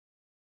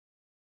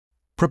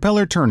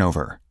Propeller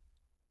turnover.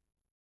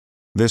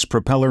 This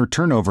propeller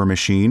turnover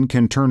machine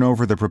can turn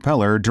over the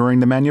propeller during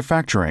the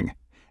manufacturing,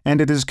 and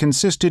it is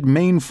consisted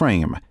main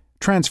frame,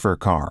 transfer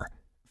car,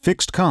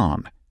 fixed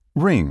con,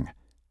 ring,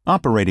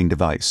 operating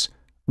device,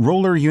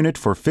 roller unit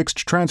for fixed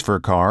transfer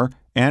car,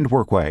 and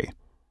workway.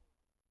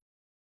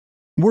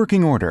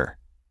 Working order.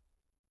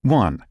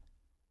 1.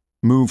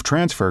 Move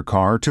transfer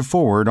car to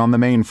forward on the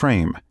main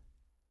frame.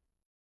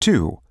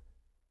 2.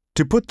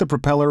 To put the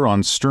propeller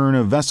on stern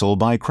of vessel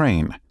by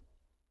crane.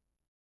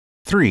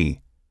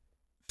 3.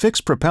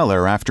 Fix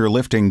propeller after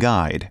lifting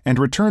guide and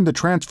return the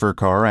transfer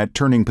car at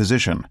turning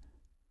position.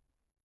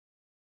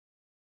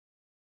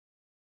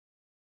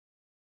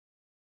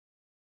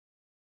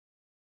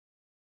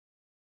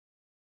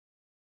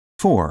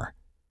 4.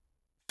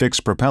 Fix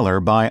propeller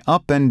by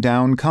up and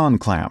down con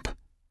clamp.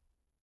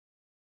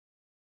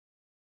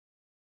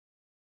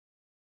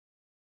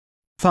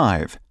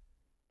 5.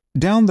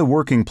 Down the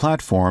working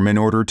platform in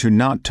order to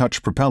not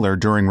touch propeller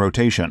during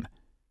rotation.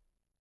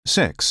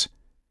 6.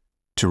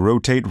 To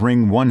rotate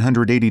ring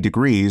 180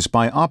 degrees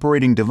by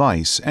operating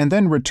device and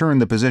then return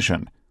the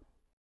position.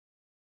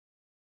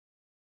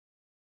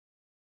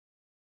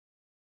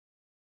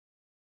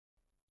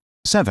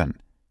 7.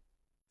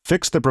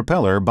 Fix the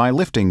propeller by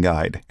lifting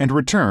guide and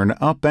return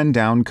up and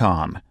down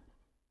con.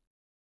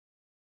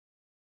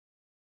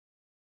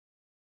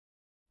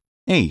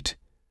 8.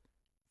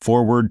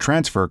 Forward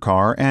transfer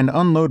car and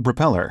unload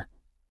propeller.